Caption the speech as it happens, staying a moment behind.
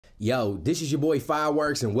Yo, this is your boy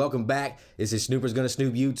Fireworks and welcome back. This is Snoopers Gonna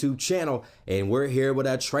Snoop YouTube channel and we're here with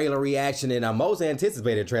a trailer reaction and our most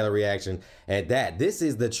anticipated trailer reaction at that. This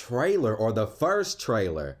is the trailer or the first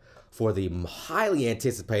trailer for the highly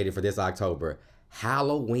anticipated for this October,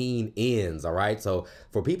 Halloween Ends, all right? So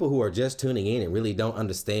for people who are just tuning in and really don't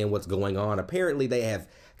understand what's going on, apparently they have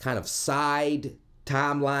kind of side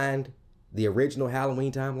timelined the original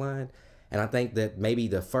Halloween timeline. And I think that maybe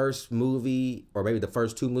the first movie or maybe the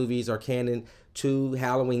first two movies are canon to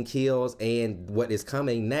Halloween Kills, and what is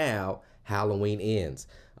coming now, Halloween Ends.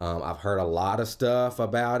 I've heard a lot of stuff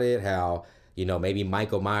about it, how, you know, maybe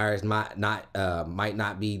Michael Myers might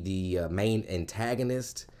not be the main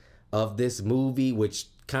antagonist of this movie, which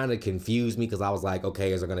kind of confused me because I was like,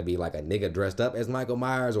 okay, is there going to be like a nigga dressed up as Michael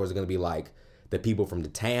Myers, or is it going to be like the people from the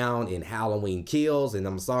town in Halloween Kills? And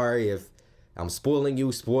I'm sorry if I'm spoiling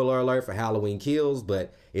you, spoiler alert for Halloween Kills,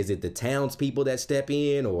 but is it the townspeople that step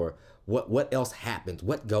in, or what else happens?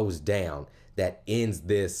 What goes down that ends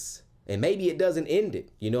this? And maybe it doesn't end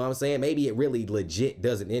it. You know what I'm saying? Maybe it really legit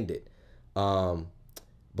doesn't end it. But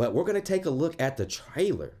we're going to take a look at the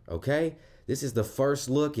trailer, okay? This is the first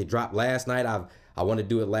look. It dropped last night. I wanted to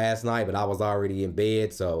do it last night, but I was already in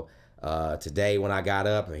bed. So today when I got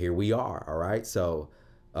up, and here we are, all right? So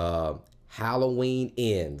Halloween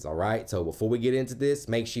Ends, all right? So before we get into this,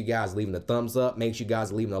 make sure you guys leaving a thumbs up. Make sure you guys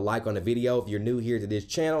are leaving a like on the video. If you're new here to this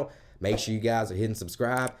channel, make sure you guys are hitting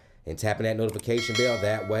subscribe and tapping that notification bell.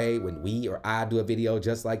 That way, when we or I do a video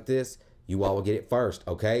just like this, you all will get it first,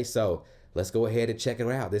 okay? So let's go ahead and check it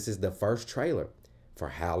out. This is the first trailer for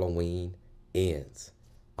Halloween Ends.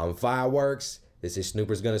 I'm Fireworks. This is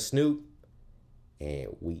Snoopers Gonna Snoop, and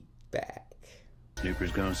we back.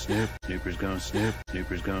 Snoopers gonna snoop, Snoopers gonna snoop,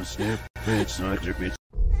 Snoopers gonna snoop, bitch, not your bitch.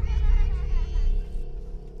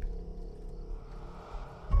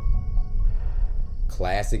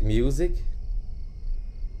 Classic music.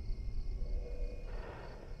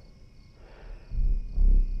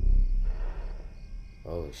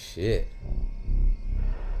 Oh shit.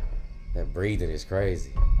 That breathing is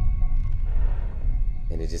crazy.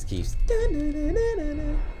 And it just keeps.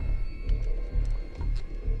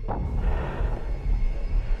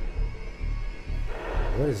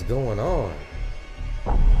 What is going on?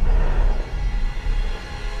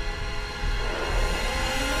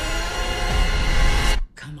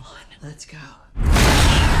 Come on, let's go.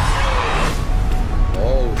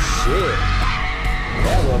 Oh shit.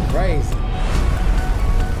 That was crazy.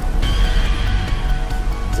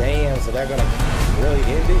 Damn, so they're gonna really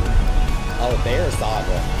end it? Oh, their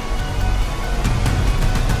saga.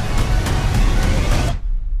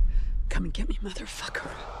 Come and get me,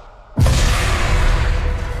 motherfucker.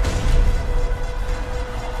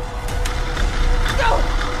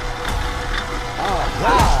 Oh,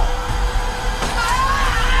 God.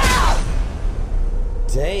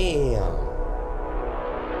 Damn.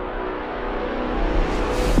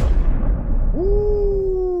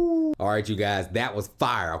 Woo. All right, you guys, that was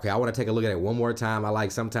fire. Okay, I want to take a look at it one more time.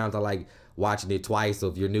 Sometimes I like watching it twice. So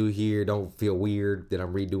if you're new here, don't feel weird that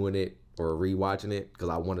I'm redoing it or rewatching it, because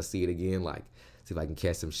I want to see it again. Like, see if I can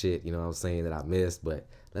catch some shit, you know what I'm saying, that I missed. But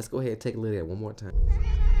let's go ahead and take a look at it one more time.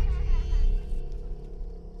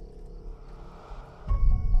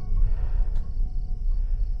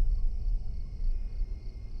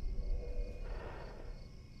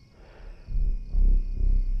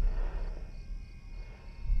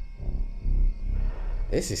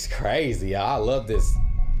 This is crazy, y'all. I love this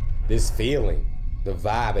feeling, the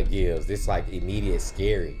vibe it gives. This like immediate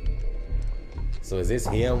scary. So is this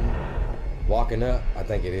him walking up? I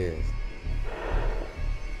think it is.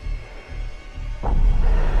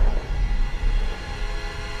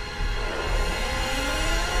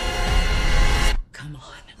 Come on,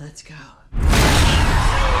 let's go.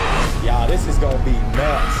 Y'all, this is gonna be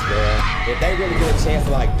nuts, man. If they really get a chance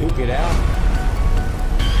to like duke it out.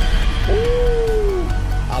 Ooh.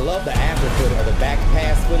 I love the after footage or the back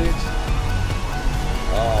pass footage.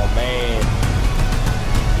 Oh man.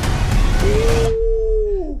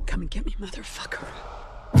 Ooh. Come and get me, motherfucker.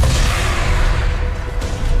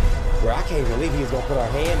 Bro, I can't believe he was gonna put our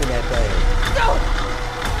hand in that thing.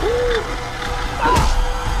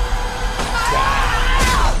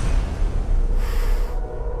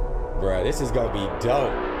 No! Bro, this is gonna be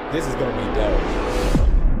dope. This is gonna be dope.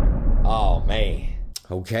 Oh man.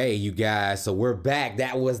 Okay, you guys, so we're back.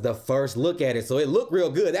 That was the first look at it. So it looked real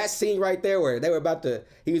good. That scene right there where he was about to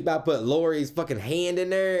put Lori's fucking hand in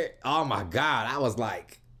there. Oh my God, I was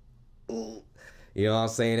like, ooh. You know what I'm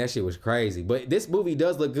saying? That shit was crazy. But this movie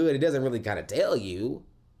does look good. It doesn't really kind of tell you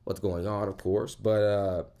what's going on, of course.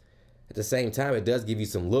 But at the same time, it does give you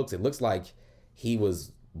some looks. It looks like he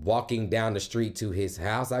was walking down the street to his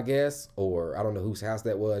house, I guess, or I don't know whose house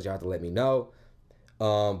that was. Y'all have to let me know.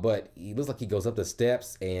 But he looks like he goes up the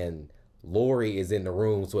steps and Lori is in the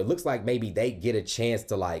room. So it looks like maybe they get a chance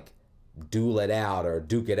to like duel it out or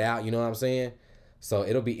duke it out. You know what I'm saying? So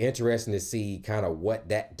it'll be interesting to see kind of what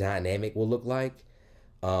that dynamic will look like.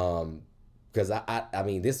 Because I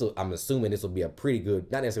mean, I'm assuming this will be a pretty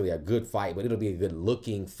good, not necessarily a good fight, but it'll be a good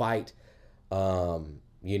looking fight. You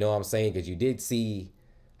know what I'm saying? Because you did see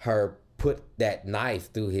her put that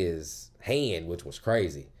knife through his hand, which was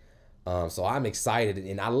crazy. So I'm excited,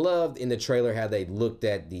 and I loved in the trailer how they looked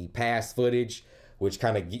at the past footage, which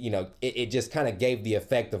kind of, you know, it just kind of gave the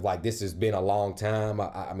effect of like this has been a long time.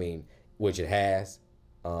 I mean, which it has.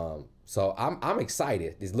 So I'm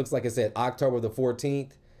excited. This looks like it said October the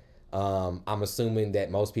 14th. I'm assuming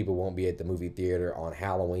that most people won't be at the movie theater on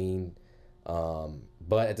Halloween.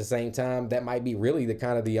 But at the same time, that might be really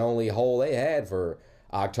the only hole they had for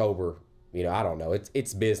October. You know, I don't know.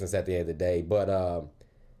 It's business at the end of the day. But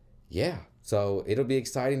yeah, so it'll be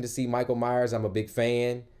exciting to see Michael Myers. I'm a big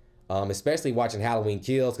fan, especially watching Halloween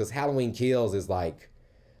Kills, because Halloween Kills is like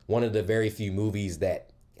one of the very few movies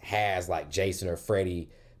that has like Jason or Freddy,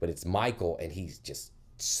 but it's Michael and he's just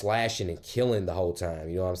slashing and killing the whole time.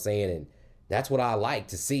 You know what I'm saying? And that's what I like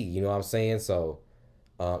to see. You know what I'm saying? So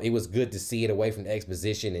it was good to see it away from the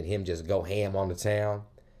exposition and him just go ham on the town.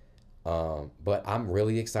 But I'm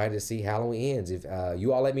really excited to see Halloween Ends. If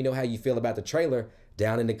you all let me know how you feel about the trailer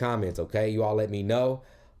down in the comments, okay? You all let me know.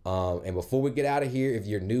 And before we get out of here, if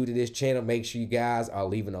you're new to this channel, make sure you guys are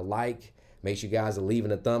leaving a like. Make sure you guys are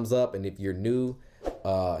leaving a thumbs up. And if you're new,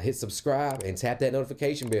 hit subscribe and tap that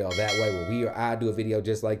notification bell. That way, when we or I do a video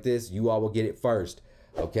just like this, you all will get it first.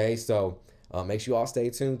 Okay, so make sure you all stay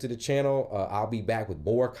tuned to the channel. I'll be back with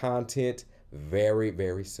more content very,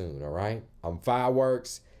 very soon. All right, I'm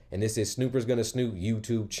Fireworks, and this is Snoopers Gonna Snoop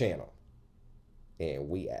YouTube channel, and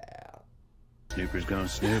we out. Snoopers gonna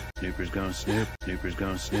snoop, Snoopers gonna snoop, Snoopers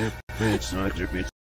gonna snoop, bitch, bitch.